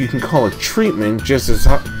hardly think you can call it treatment just as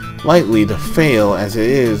likely to fail as it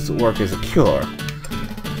is work as a cure.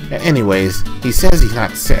 Anyways, he says he's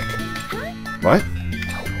not sick. What?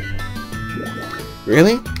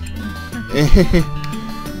 Really?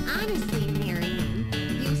 Honestly, Marion,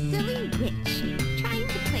 you silly witch, trying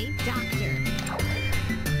to play doctor.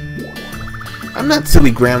 I'm not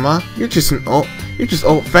silly, Grandma. You're just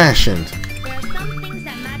old-fashioned. There are some things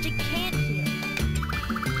that magic can't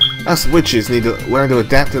heal. Us witches need to learn to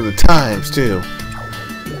adapt to the times too.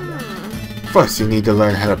 First, you need to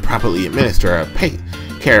learn how to properly administer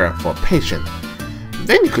care for a patient.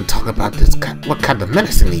 Then you could talk about what kind of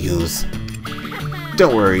medicine to use.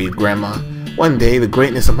 Don't worry, Grandma. One day, the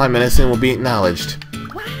greatness of my medicine will be acknowledged.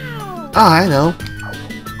 Wow! Ah, I know.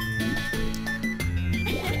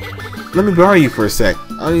 Let me borrow you for a sec.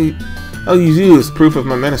 All you do is proof of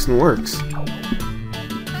my medicine works.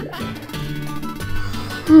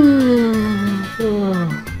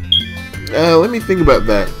 Let me think about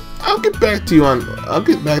that. I'll get back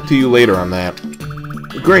to you later on that.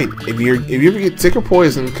 Great. If you ever get sick or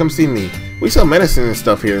poisoned, come see me. We sell medicine and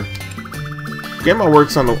stuff here. Grandma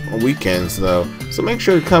works on the weekends though, so make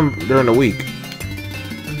sure to come during the week.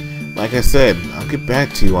 Like I said, I'll get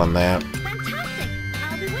back to you on that. Fantastic!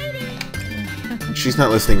 I'll be waiting. She's not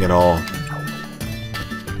listening at all.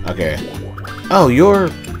 Okay. Oh, you're...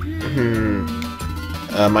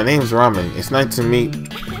 my name's Ramen. It's nice to meet...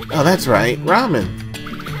 Oh, that's right, Ramen.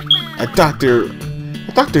 A doctor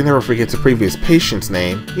never forgets a previous patient's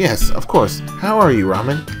name. Yes, of course. How are you,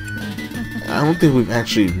 Ramen? I don't think we've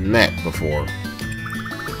actually met before.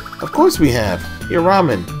 Of course we have. You're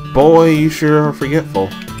Ramen. Boy, you sure are forgetful.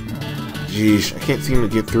 Jeez, I can't seem to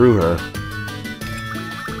get through her.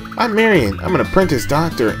 I'm Marion. I'm an apprentice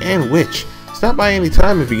doctor and witch. Stop by any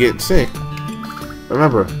time if you get sick.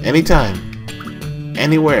 Remember, anytime,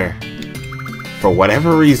 anywhere, for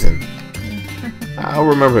whatever reason. I'll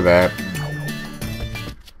remember that.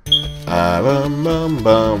 Bum bum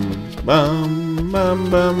bum bum bum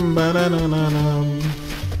bum ba da da da da.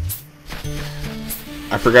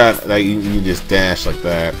 I forgot that you just dash like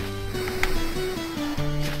that.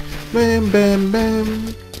 Bam, bam,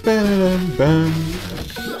 bam, bam, bam.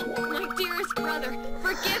 My dearest brother,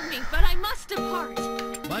 forgive me, but I must depart.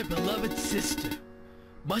 My beloved sister,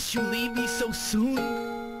 must you leave me so soon?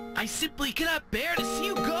 I simply cannot bear to see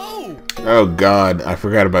you go! Oh god, I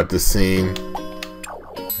forgot about this scene.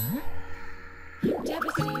 I'm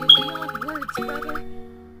devastated beyond words, brother.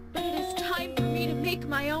 But it is time for me to make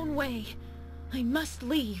my own way. I must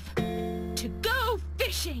leave. To go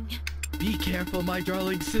fishing! Be careful, my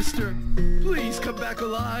darling sister. Please come back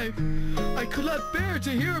alive. I could not bear to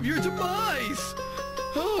hear of your demise.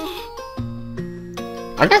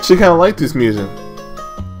 I actually kind of like this music.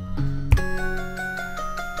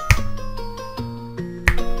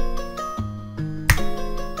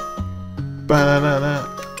 Ba-da-da-da.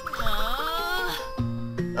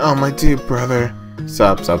 Oh, my dear brother.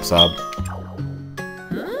 Sob.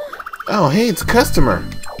 Oh, hey, it's a customer.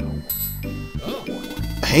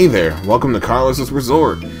 Hey there, welcome to Carlos's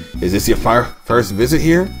Resort. Is this your first visit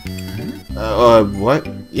here? What?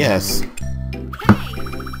 Yes.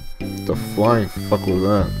 The flying fuck was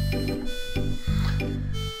that?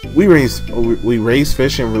 We raise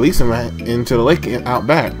fish and release them into the lake out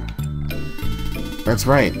back. That's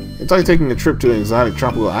right. It's like taking a trip to an exotic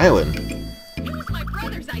tropical island. It was my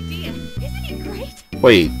brother's idea. Isn't it great?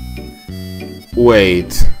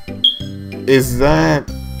 Wait. Is that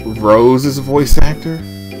Rose's voice actor?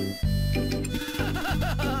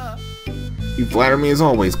 You flatter me as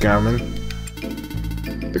always, Carmen.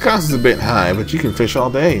 The cost is a bit high, but you can fish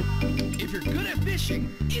all day. If you're good at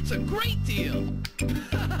fishing, it's a great deal.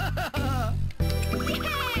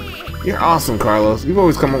 You're awesome, Carlos. You've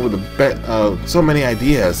always come up with so many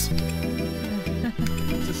ideas.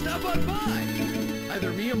 So stop on by.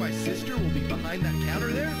 Either me or my sister will be behind that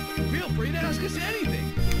counter there. Feel free to ask us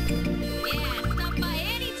anything. Yeah, stop by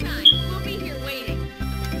anytime. We'll be here waiting.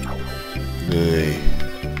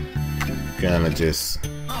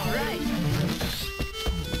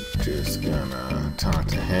 Gonna talk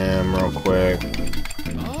to him real quick.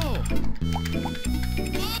 Oh.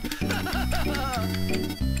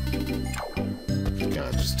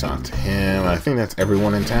 Gonna just talk to him. I think that's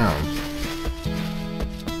everyone in town.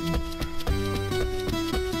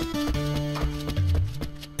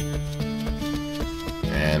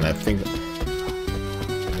 And I think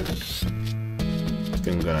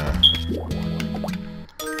I'm gonna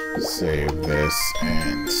save this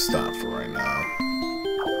and stop for right now.